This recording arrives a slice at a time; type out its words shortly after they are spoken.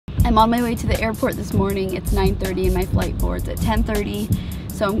I'm on my way to the airport this morning. It's 9:30 and my flight boards at 10:30.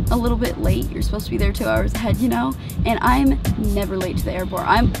 So I'm a little bit late. You're supposed to be there 2 hours ahead, you know? And I'm never late to the airport.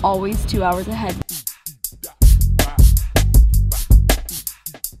 I'm always 2 hours ahead.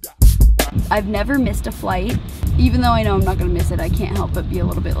 I've never missed a flight. Even though I know I'm not gonna miss it, I can't help but be a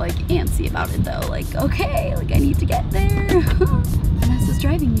little bit like antsy about it though. Like, okay, like I need to get there. Vanessa's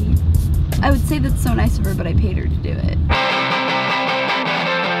driving me. I would say that's so nice of her, but I paid her to do it.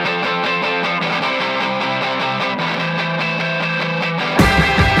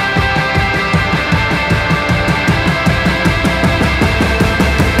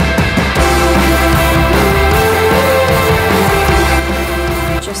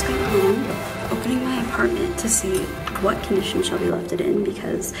 To see what condition Shelby left it in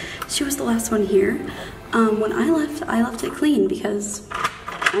because she was the last one here. When I left it clean because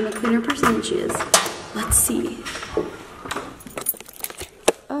I'm a cleaner person than she is. Let's see.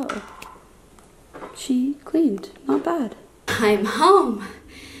 Oh, she cleaned, not bad. I'm home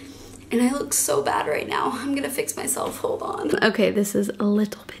and I look so bad right now. I'm gonna fix myself, hold on. Okay, this is a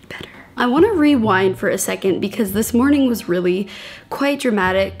little bit better. I want to rewind for a second because this morning was really quite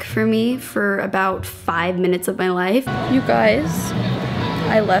dramatic for me for about 5 minutes of my life. You guys,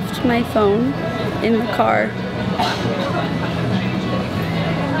 I left my phone in the car.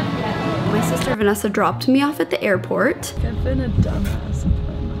 My sister Vanessa dropped me off at the airport. I've been a dumbass.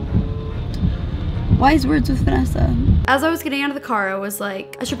 Wise words with Vanessa. As I was getting out of the car, I was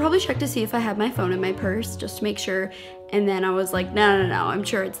like, I should probably check to see if I had my phone in my purse just to make sure. And then I was like, no, I'm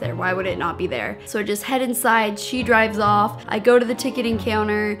sure it's there. Why would it not be there? So I just head inside, she drives off. I go to the ticketing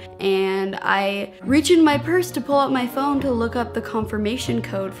counter and I reach in my purse to pull out my phone to look up the confirmation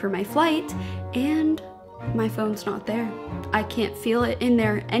code for my flight and my phone's not there. I can't feel it in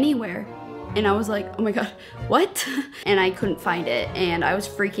there anywhere. And I was like, oh my God, what? And I couldn't find it and I was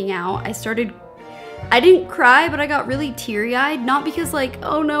freaking out. I didn't cry, but I got really teary-eyed, not because like,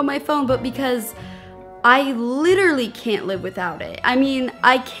 oh no, my phone, but because I literally can't live without it. I mean,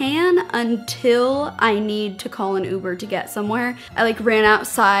 I can until I need to call an Uber to get somewhere. I like ran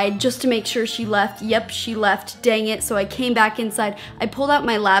outside just to make sure she left. Yep, she left, dang it. So I came back inside. I pulled out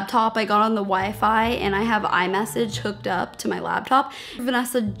my laptop, I got on the Wi-Fi and I have iMessage hooked up to my laptop.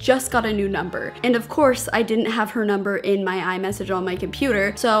 Vanessa just got a new number. And of course, I didn't have her number in my iMessage on my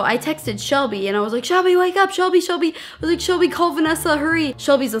computer. So I texted Shelby and I was like, Shelby, wake up, Shelby. I was like, Shelby, call Vanessa, hurry.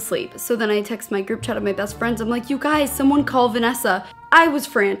 Shelby's asleep. So then I text my group chat of my best friends. I'm like, you guys, someone call Vanessa. I was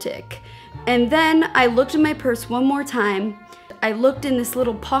frantic. And then I looked in my purse one more time. I looked in this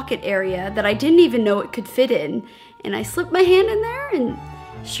little pocket area that I didn't even know it could fit in. And I slipped my hand in there and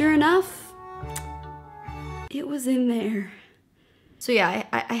sure enough, it was in there. So yeah,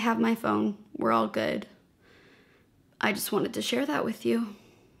 I have my phone. We're all good. I just wanted to share that with you.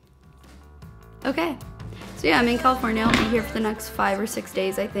 Okay. So yeah, I'm in California. I'll be here for the next 5 or 6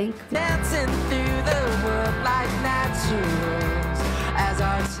 days, I think. Dancing through the world like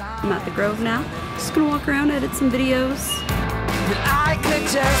I'm at the Grove now. Just gonna walk around, edit some videos. I could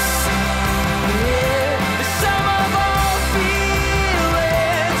just some of all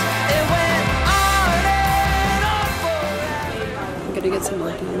feelings. It went on and on forever. I'm gonna get some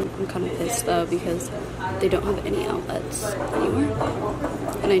work done. I'm kind of pissed though because they don't have any outlets anywhere.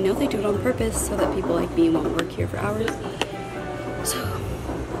 And I know they do it on purpose so that people like me won't work here for hours. So,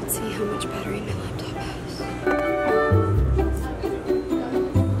 let's see how much battery my laptop has.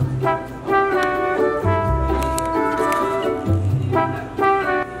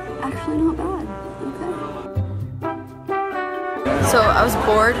 Actually not bad, okay. So I was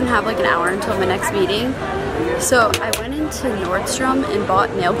bored and have like an hour until my next meeting. So I went into Nordstrom and bought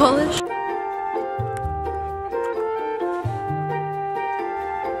nail polish.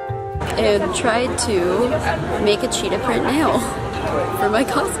 And tried to make a cheetah print nail for my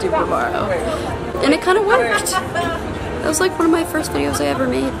costume tomorrow. And it kind of worked. That was like one of my first videos I ever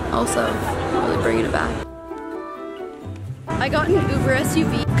made also. I'm really bringing it back. I got an Uber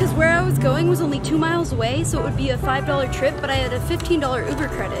SUV because where I was going was only 2 miles away, so it would be a $5 trip, but I had a $15 Uber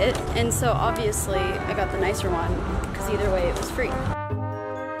credit, and so obviously I got the nicer one because either way it was free.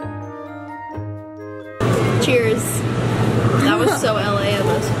 Cheers. That was so LA of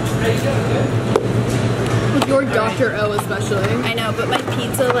us. Your Dr. O especially. I know, but my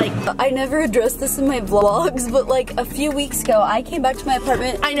pizza, like, I never addressed this in my vlogs, but like a few weeks ago, I came back to my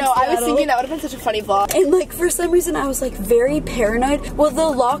apartment. I know, I was thinking that would have been such a funny vlog. And like, for some reason, I was like very paranoid. Well, the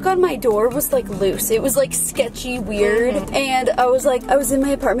lock on my door was like loose. It was like sketchy, weird. And I was like, I was in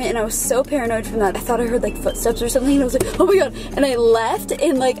my apartment and I was so paranoid from that. I thought I heard like footsteps or something and I was like, oh my God. And I left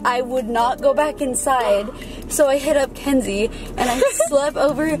and like, I would not go back inside. So I hit up Kenzie and I slept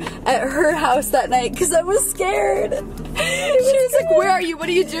over at her house that night because I was scared. She was like, where are you? What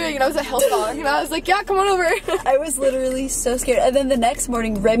are you doing? And I was at Hillsong and I was like, yeah, come on over. I was literally so scared. And then the next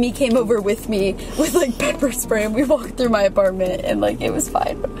morning, Remy came over with me with like pepper spray and we walked through my apartment and like it was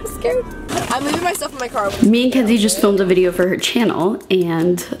fine, but I was scared. I'm leaving my stuff in my car. Me and Kenzie just filmed a video for her channel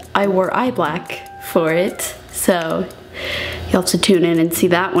and I wore eye black for it. So you'll have to tune in and see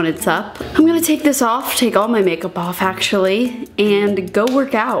that when it's up. I'm gonna take this off, take all my makeup off actually, and go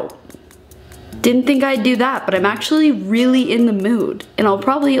work out. Didn't think I'd do that, but I'm actually really in the mood. And I'll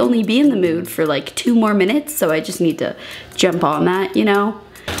probably only be in the mood for like 2 more minutes, so I just need to jump on that, you know?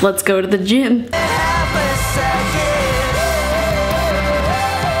 Let's go to the gym.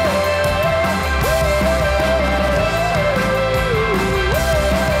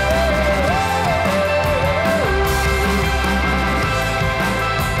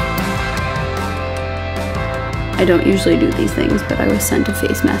 I don't usually do these things, but I was sent a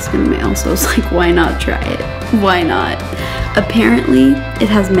face mask in the mail, so I was like, why not try it? Why not? Apparently, it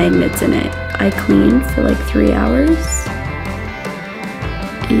has magnets in it. I cleaned for like 3 hours,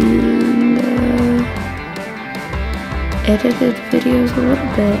 and edited videos a little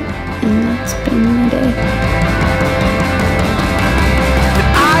bit, and that's been my day.